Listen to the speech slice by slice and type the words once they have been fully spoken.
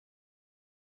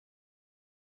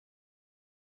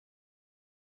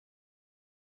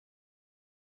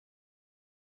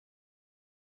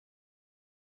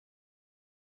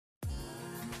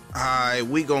Alright,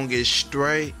 we gonna get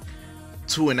straight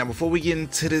to it. Now, before we get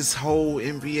into this whole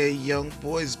NBA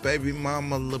YoungBoy's baby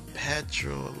mama,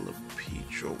 LaPatra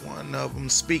one of them,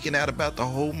 speaking out about the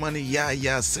whole money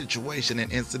Yaya situation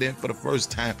and incident for the first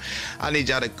time, I need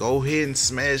y'all to go ahead and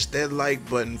smash that like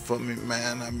button for me,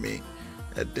 man. I mean,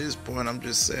 at this point, I'm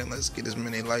just saying, let's get as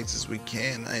many likes as we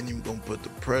can. I ain't even gonna put the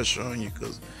pressure on you,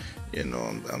 because you know,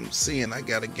 I'm seeing I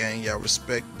gotta gain y'all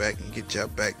respect back and get y'all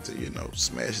back to, you know,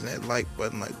 smashing that like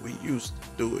button like we used to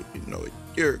do it, you know,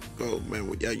 a year ago, man,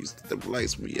 when y'all used to the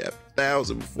likes we had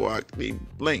 1,000 before I could even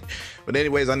blink. But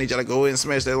anyways, I need y'all to go ahead and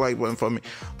smash that like button for me.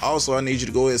 Also, I need you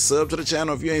to go ahead and sub to the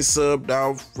channel if you ain't subbed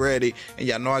already. And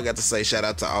y'all know I got to say shout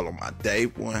out to all of my day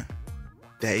 1,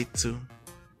 day 2,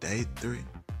 day 3,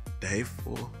 day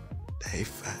 4, day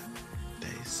 5, day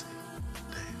 6,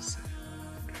 day 7.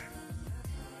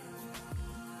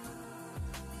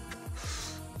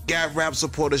 Got rap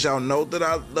supporters, y'all know that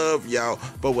I love y'all.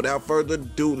 But without further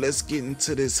ado, let's get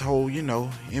into this whole, you know,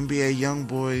 NBA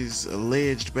YoungBoy's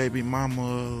alleged baby mama,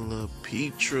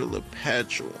 LaPatra,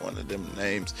 one of them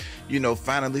names, you know,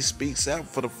 finally speaks out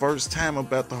for the first time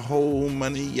about the whole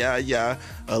money Yaya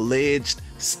alleged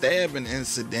stabbing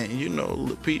incident. You know,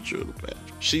 LaPatra.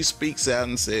 She speaks out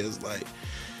and says, like,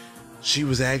 she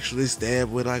was actually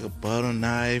stabbed with like a butter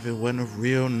knife. It wasn't a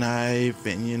real knife,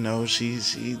 and you know,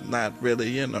 she's not really,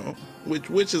 you know,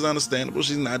 which is understandable.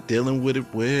 She's not dealing with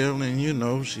it well, and you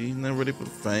know, she's not ready for the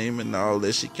fame and all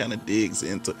that. She kind of digs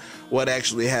into what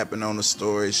actually happened on the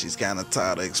story. She's kind of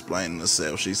tired of explaining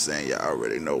herself. She's saying, y'all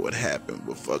already know what happened,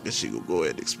 but fuck it, she gonna go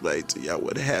ahead and explain to y'all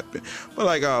what happened. But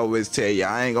like I always tell y'all,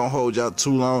 I ain't gonna hold y'all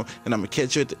too long, and I'm gonna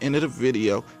catch you at the end of the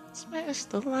video. Smash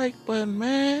the like button,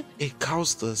 man. It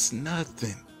costs us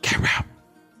nothing. Get out.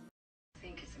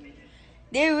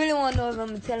 They really want to know if I'm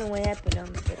going to tell them what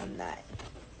happened, but I'm not.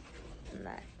 What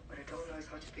I don't know is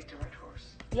how to pick the right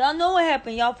horse. Y'all know what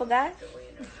happened. Y'all forgot?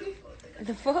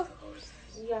 The fuck?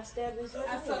 You got stabbed in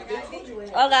something?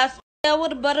 I got stabbed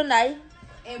with a butter knife.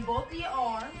 In both of your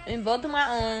arms. In both of my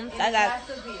arms. And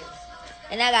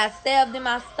I got stabbed in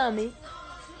my stomach.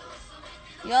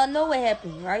 Y'all know what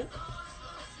happened, right?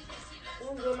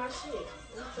 My shit.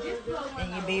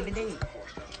 And your baby did.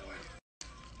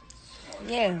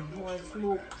 Yeah. Boy,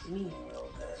 smoke me.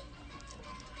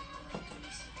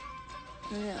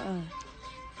 Yeah.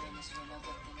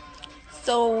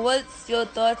 So, what's your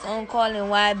thoughts on calling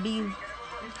YB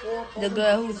the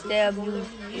girl who stabbed you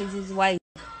is his wife?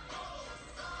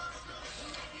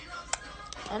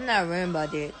 I'm not worrying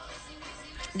about that.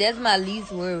 That's my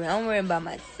least worry. I'm worrying about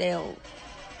myself.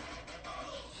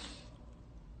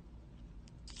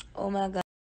 Oh my God.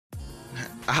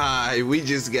 Hi, we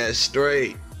just got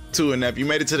straight to it. Now, if you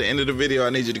made it to the end of the video,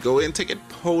 I need you to go ahead and take a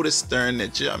poll to stern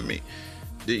at you. I mean,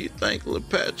 do you think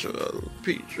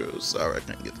LaPatra, sorry, I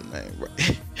can't get the name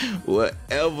right, will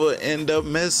ever end up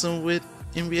messing with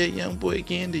NBA YoungBoy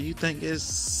again? Do you think it's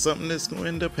something that's going to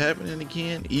end up happening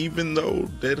again, even though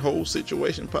that whole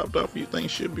situation popped off? You think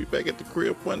she'll be back at the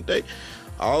crib one day?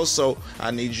 Also, I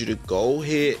need you to go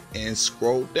ahead and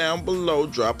scroll down below,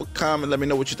 drop a comment, let me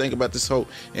know what you think about this whole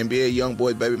NBA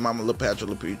YoungBoy baby mama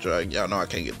LaPatra. Y'all know I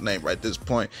can't get the name right at this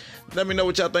point. Let me know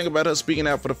what y'all think about her speaking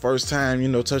out for the first time, you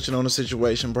know, touching on the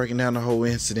situation, breaking down the whole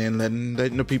incident,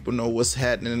 letting the people know what's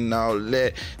happening and all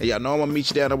that. And y'all know I'm gonna meet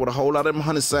you down there with a whole lot of them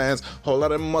 100 signs, whole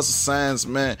lot of them muscle signs,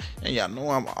 man. And y'all know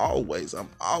I'm always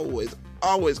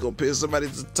gonna piss somebody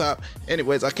to the top.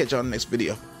 Anyways, I'll catch y'all in the next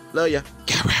video. Love ya.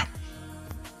 Get out.